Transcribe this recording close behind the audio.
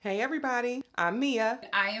Hey everybody, I'm Mia,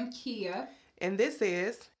 I am Kia. and this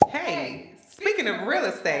is Hey, Speaking of real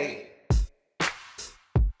estate.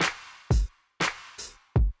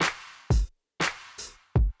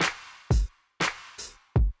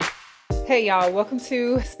 Hey y'all, welcome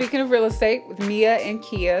to Speaking of Real Estate with Mia and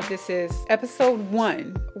Kia. This is episode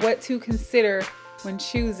 1, what to consider when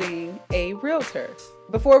choosing a realtor.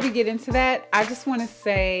 Before we get into that, I just want to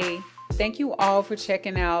say thank you all for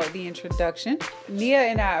checking out the introduction. Mia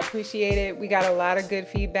and I appreciate it. We got a lot of good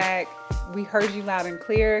feedback. We heard you loud and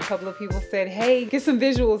clear. A couple of people said, hey, get some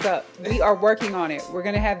visuals up. We are working on it. We're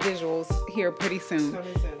going to have visuals here pretty soon.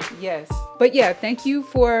 Yes. But yeah, thank you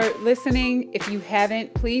for listening. If you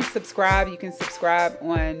haven't, please subscribe. You can subscribe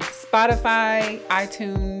on Spotify,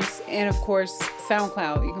 iTunes, and of course,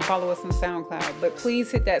 SoundCloud. You can follow us on SoundCloud. But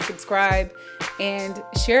please hit that subscribe and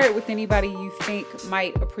share it with anybody you think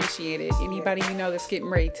might appreciate it. Anybody you know that's getting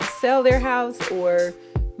ready to sell their house or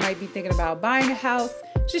might be thinking about buying a house,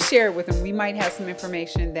 just share it with them. We might have some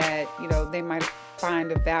information that, they might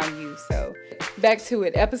find of value. So back to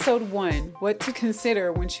it. Episode 1, what to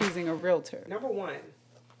consider when choosing a realtor. Number one,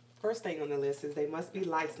 first thing on the list is they must be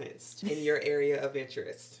licensed in your area of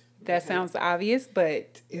interest. That sounds obvious,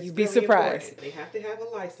 but you'd be really surprised. Important. They have to have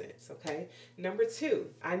a license, okay? Number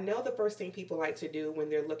two, I know the first thing people like to do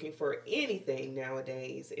when they're looking for anything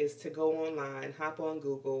nowadays is to go online, hop on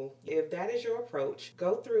Google. If that is your approach,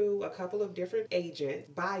 go through a couple of different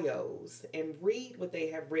agent bios and read what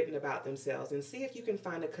they have written about themselves and see if you can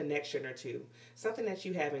find a connection or two, something that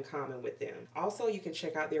you have in common with them. Also, you can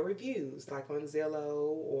check out their reviews, like on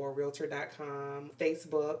Zillow or Realtor.com,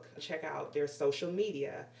 Facebook. Check out their social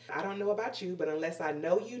media. I don't know about you, but unless I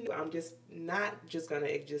know you, I'm just not just going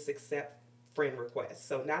to just accept friend requests.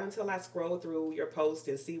 So not until I scroll through your post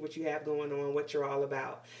and see what you have going on, what you're all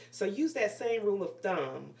about. So use that same rule of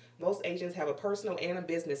thumb. Most agents have a personal and a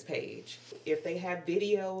business page. If they have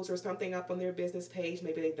videos or something up on their business page,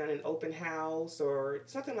 maybe they've done an open house or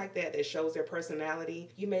something like that that shows their personality,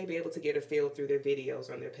 you may be able to get a feel through their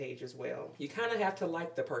videos on their page as well. You kind of have to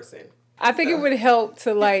like the person. I think it would help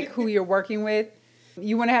to like who you're working with.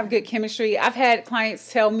 You want to have good chemistry. I've had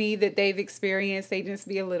clients tell me that they've experienced agents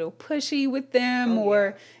be a little pushy with them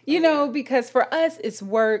because for us it's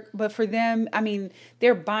work, but for them,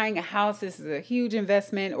 they're buying a house. This is a huge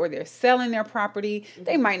investment, or they're selling their property. Mm-hmm.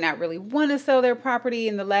 They might not really want to sell their property,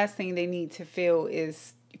 and the last thing they need to feel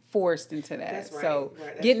is forced into that. That's right. So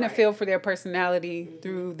Right. Getting a feel for their personality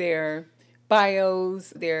through their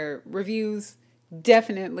bios, their reviews,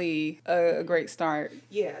 definitely a great start.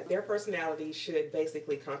 Yeah, their personality should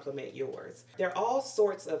basically complement yours. There are all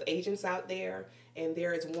sorts of agents out there, and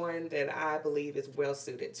there is one that I believe is well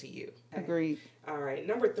suited to you. Okay? Agreed. All right,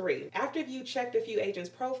 number 3. After you checked a few agents'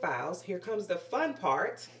 profiles, here comes the fun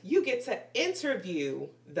part. You get to interview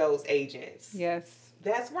those agents. Yes.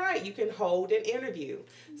 That's right. You can hold an interview.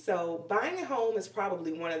 So buying a home is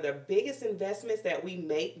probably one of the biggest investments that we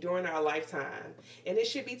make during our lifetime. And it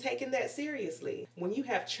should be taken that seriously. When you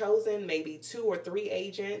have chosen maybe 2 or 3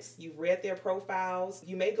 agents, you've read their profiles,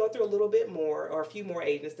 you may go through a little bit more or a few more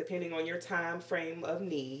agents depending on your time frame of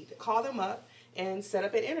need. Call them up and set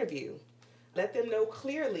up an interview. Let them know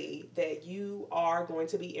clearly that you are going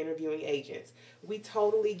to be interviewing agents. We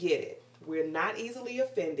totally get it. We're not easily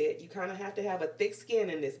offended. You kind of have to have a thick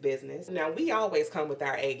skin in this business. Now, we always come with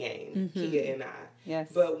our A game, Kia and I.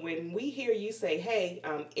 Yes. But when we hear you say, hey,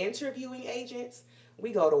 I'm interviewing agents,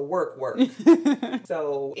 we go to work.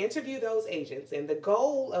 So interview those agents. And the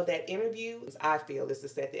goal of that interview, I feel, is to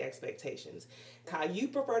set the expectations. How you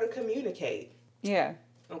prefer to communicate. Yeah.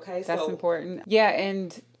 Okay, that's important. Yeah,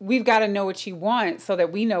 and we've got to know what you want so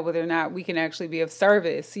that we know whether or not we can actually be of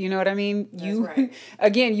service. You know what I mean? That's right.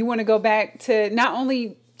 Again, you want to go back to not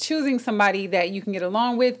only choosing somebody that you can get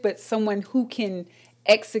along with, but someone who can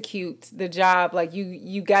execute the job. Like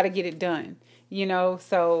you got to get it done.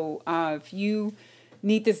 So if you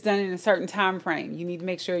need this done in a certain time frame, you need to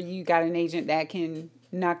make sure you got an agent that can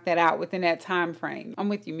knock that out within that time frame. I'm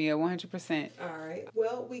with you, Mia, 100%. All right.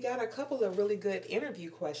 Well, we got a couple of really good interview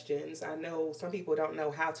questions. I know some people don't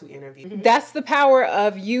know how to interview. That's the power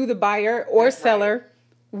of you, the buyer or That's seller.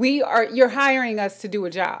 Right. You're hiring us to do a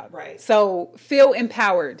job. Right. So feel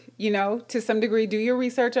empowered, to some degree. Do your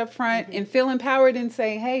research up front and feel empowered and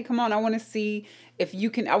say, hey, come on, I want to see if you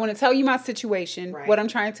can, I want to tell you my situation, what I'm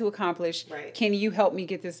trying to accomplish. Right. Can you help me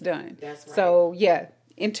get this done? That's right. So,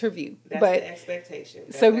 interview. That's the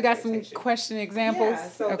expectation. So we got some question examples. Yeah,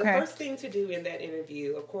 so the first thing to do in that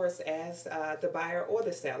interview, of course, as the buyer or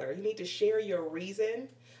the seller, you need to share your reason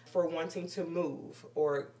for wanting to move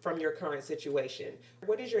or from your current situation?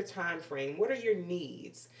 What is your time frame? What are your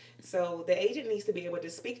needs? So the agent needs to be able to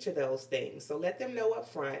speak to those things. So let them know up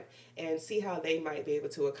front and see how they might be able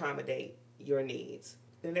to accommodate your needs.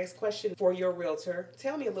 The next question for your realtor,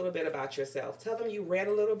 tell me a little bit about yourself. Tell them you read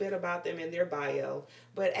a little bit about them in their bio,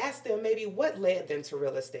 but ask them maybe what led them to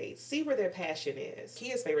real estate. See where their passion is.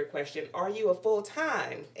 Kia's favorite question, are you a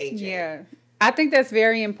full-time agent? Yeah. I think that's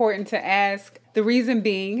very important to ask. The reason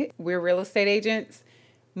being, we're real estate agents.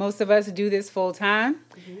 Most of us do this full time,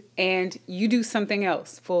 and you do something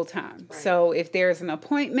else full time. Right. So if there's an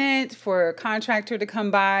appointment for a contractor to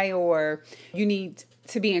come by, or you need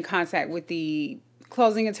to be in contact with the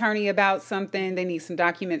closing attorney about something, they need some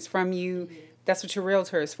documents from you. That's what your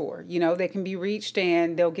realtor is for. You know, they can be reached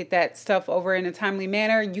and they'll get that stuff over in a timely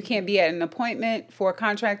manner. You can't be at an appointment for a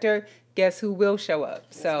contractor. Guess who will show up?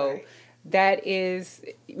 That's right. That is,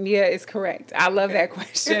 Mia is correct. I love that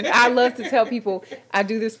question. I love to tell people I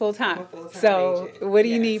do this full time. So agent. What do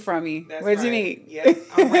you need from me? What do you need? Yes,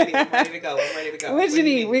 I'm ready. I'm ready to go. What do you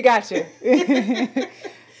need? We got you.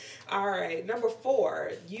 All right. Number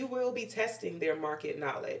 4, you will be testing their market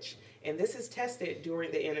knowledge. And this is tested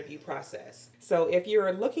during the interview process. So if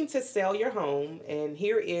you're looking to sell your home, and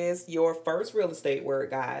here is your first real estate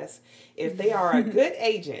word, guys. If they are a good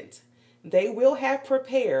agent, they will have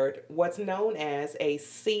prepared what's known as a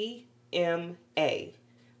CMA,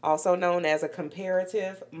 also known as a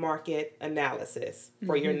comparative market analysis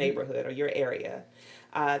for your neighborhood or your area.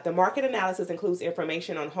 The market analysis includes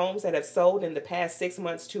information on homes that have sold in the past 6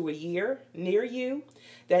 months to a year near you.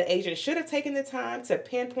 That agent should have taken the time to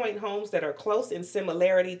pinpoint homes that are close in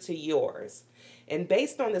similarity to yours. And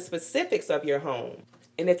based on the specifics of your home,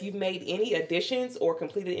 and if you've made any additions or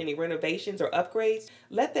completed any renovations or upgrades,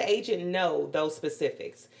 let the agent know those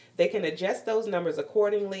specifics. They can adjust those numbers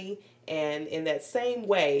accordingly, and in that same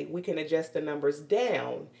way, we can adjust the numbers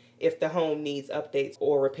down if the home needs updates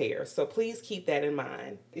or repairs. So please keep that in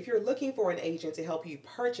mind. If you're looking for an agent to help you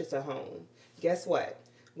purchase a home, guess what?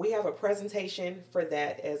 We have a presentation for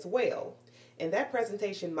that as well. And that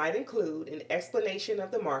presentation might include an explanation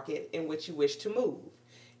of the market in which you wish to move.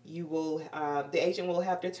 The agent will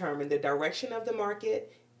have determined the direction of the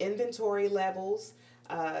market, inventory levels,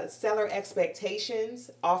 seller expectations,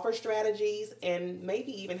 offer strategies, and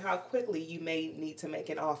maybe even how quickly you may need to make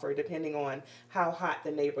an offer depending on how hot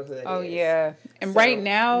the neighborhood is. Oh, yeah. And so, right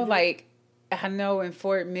now, like, I know in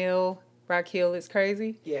Fort Mill, Rock Hill is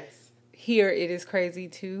crazy. Yes. Here it is crazy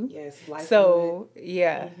too. Yes. So,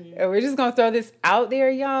 yeah. We're just going to throw this out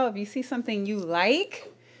there, y'all. If you see something you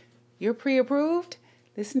like, you're pre-approved,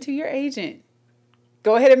 listen to your agent.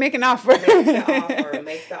 Go ahead and make an offer.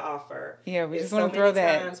 Make the offer. Yeah, we just want to throw that. There's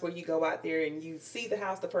so many times where you go out there and you see the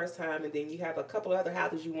house the first time, and then you have a couple other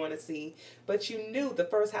houses you want to see, but you knew the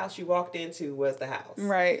first house you walked into was the house.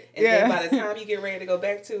 Right. And then by the time you get ready to go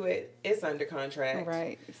back to it, it's under contract.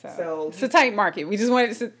 Right. So it's a tight market. We just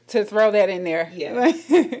wanted to throw that in there.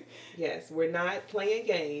 Yes. Yes, we're not playing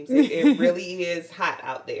games. It really is hot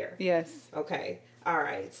out there. Yes. Okay. All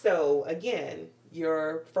right. So again,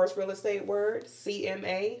 your first real estate word,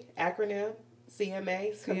 CMA, acronym,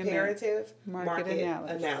 CMA, comparative market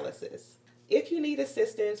analysis. If you need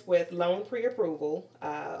assistance with loan pre-approval,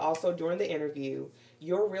 also during the interview,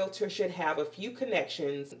 your realtor should have a few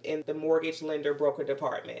connections in the mortgage lender broker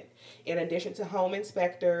department, in addition to home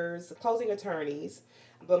inspectors, closing attorneys.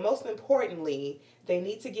 But most importantly, they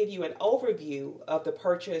need to give you an overview of the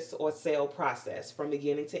purchase or sale process from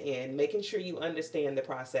beginning to end, making sure you understand the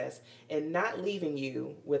process and not leaving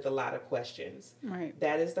you with a lot of questions. Right.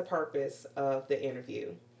 That is the purpose of the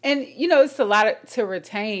interview. And, it's a lot to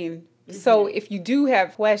retain. So if you do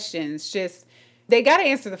have questions, they got to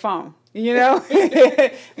answer the phone.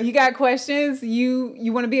 When you got questions,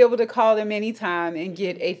 you want to be able to call them anytime and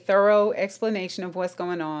get a thorough explanation of what's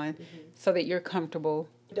going on so that you're comfortable.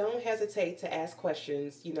 Don't hesitate to ask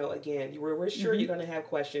questions. Again, we're sure you're going to have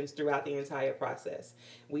questions throughout the entire process.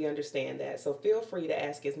 We understand that. So feel free to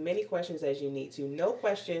ask as many questions as you need to. No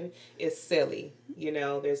question is silly.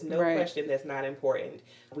 There's no question that's not important.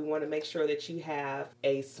 We want to make sure that you have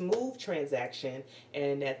a smooth transaction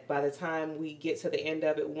and that by the time we get to the end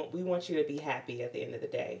of it, we want you to be happy at the end of the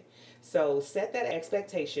day. So set that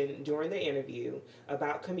expectation during the interview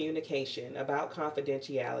about communication, about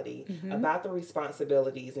confidentiality, about the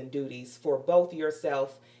responsibilities and duties for both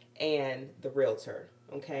yourself and the realtor.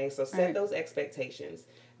 Okay, so set those expectations.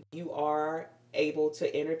 You are able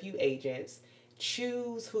to interview agents,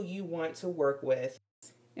 choose who you want to work with.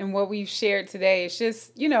 And what we've shared today is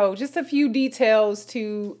just a few details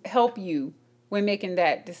to help you when making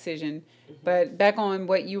that decision. But back on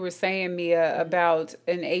what you were saying, Mia, about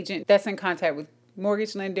an agent that's in contact with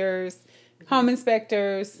mortgage lenders, home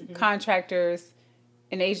inspectors, contractors.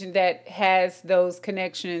 An agent that has those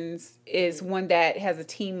connections is one that has a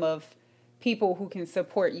team of people who can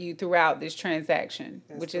support you throughout this transaction,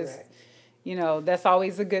 which is, that's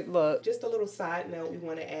always a good look. Just a little side note we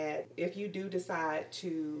want to add. If you do decide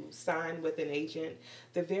to sign with an agent,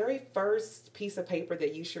 the very first piece of paper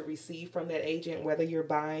that you should receive from that agent, whether you're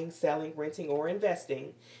buying, selling, renting, or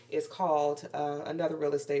investing, is called, another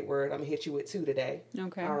real estate word. I'm going to hit you with 2 today.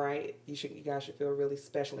 Okay. All right. You guys should feel really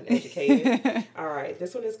special and educated. All right.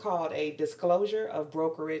 This one is called a disclosure of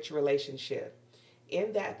brokerage relationship.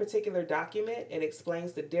 In that particular document, it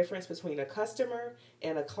explains the difference between a customer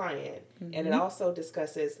and a client, and it also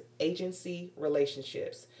discusses agency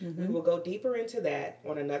relationships. We will go deeper into that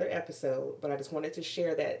on another episode, but I just wanted to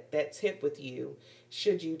share that tip with you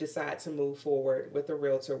should you decide to move forward with a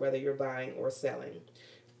realtor, whether you're buying or selling.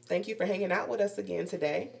 Thank you for hanging out with us again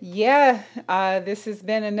today. Yeah, this has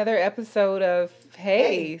been another episode of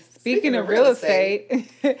Hey, speaking of real estate.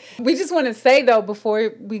 We just want to say, though,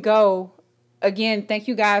 before we go, again, thank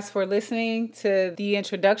you guys for listening to the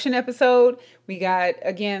introduction episode. We got,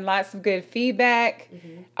 again, lots of good feedback.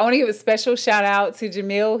 I want to give a special shout out to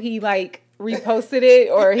Jamil. He reposted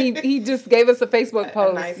it, or he just gave us a Facebook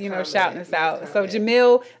post, nice comment, shouting us out. Comment. So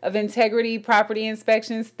Jamil of Integrity Property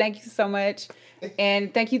Inspections, thank you so much.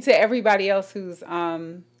 And thank you to everybody else who's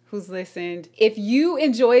listened. If you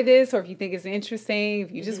enjoy this, or if you think it's interesting,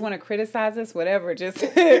 if you just want to criticize us, whatever, just,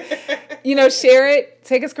 share it,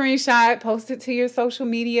 take a screenshot, post it to your social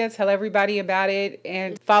media, tell everybody about it,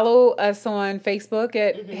 and follow us on Facebook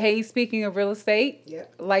at Hey, Speaking of Real Estate.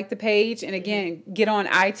 Yep. Like the page. And again, get on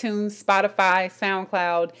iTunes, Spotify,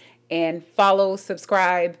 SoundCloud, and follow,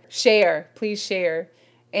 subscribe, share. Please share.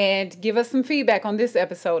 And give us some feedback on this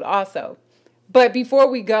episode also. But before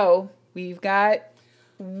we go, we've got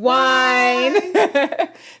wine.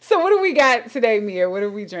 So what do we got today, Mia? What are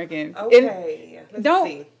we drinking? Okay. Let's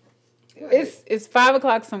see. It's 5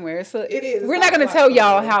 o'clock somewhere. It is. We're not going to tell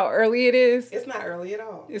y'all how early it is. It's not early at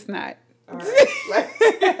all. It's not. All right.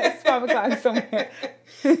 It's 5 o'clock somewhere.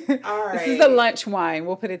 All right. This is a lunch wine.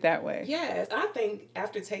 We'll put it that way. Yes. I think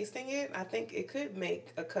after tasting it, I think it could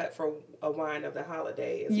make a cut for a wine of the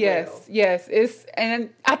holiday as well. Yes.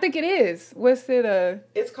 And I think it is. What's it?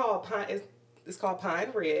 It's called Pine. It's called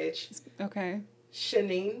Pine Ridge. Okay.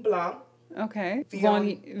 Chenin Blanc. Okay.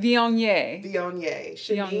 Viognier. Chenin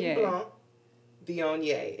Viognier. Blanc.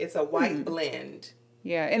 Viognier. It's a white blend.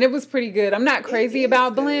 Yeah, and it was pretty good. I'm not crazy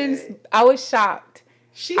about blends. I was shocked.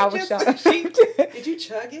 Did you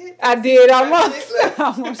chug it? I did. I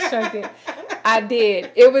almost chugged it. I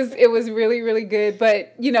did. It was really, really good.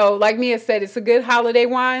 But, like Mia said, it's a good holiday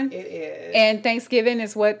wine. It is. And Thanksgiving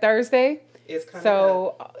is what, Thursday? It's coming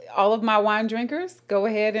so up. All of my wine drinkers, go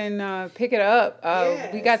ahead and pick it up.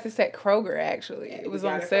 Yes. We got this at Kroger, actually. It was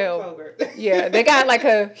on sale. Yeah, they got like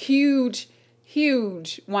a huge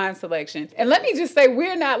wine selection. And let me just say,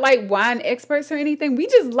 we're not like wine experts or anything. We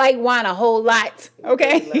just like wine a whole lot.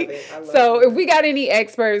 Okay. I love so it. if we got any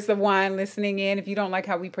experts of wine listening in, if you don't like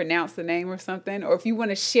how we pronounce the name or something, or if you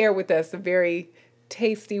want to share with us a very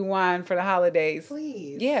tasty wine for the holidays,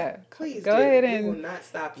 please. Yeah. Please go ahead we and will not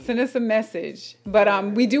stop you. send us a message.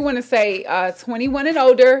 But we do want to say 21 and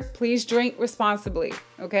older, please drink responsibly.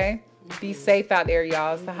 Okay. Be safe out there,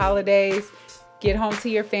 y'all. It's the holidays. Get home to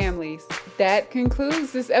your families. That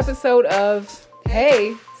concludes this episode of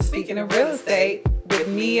Hey, Speaking of Real Estate with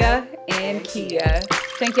Mia and Kia.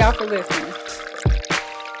 Thank y'all for listening.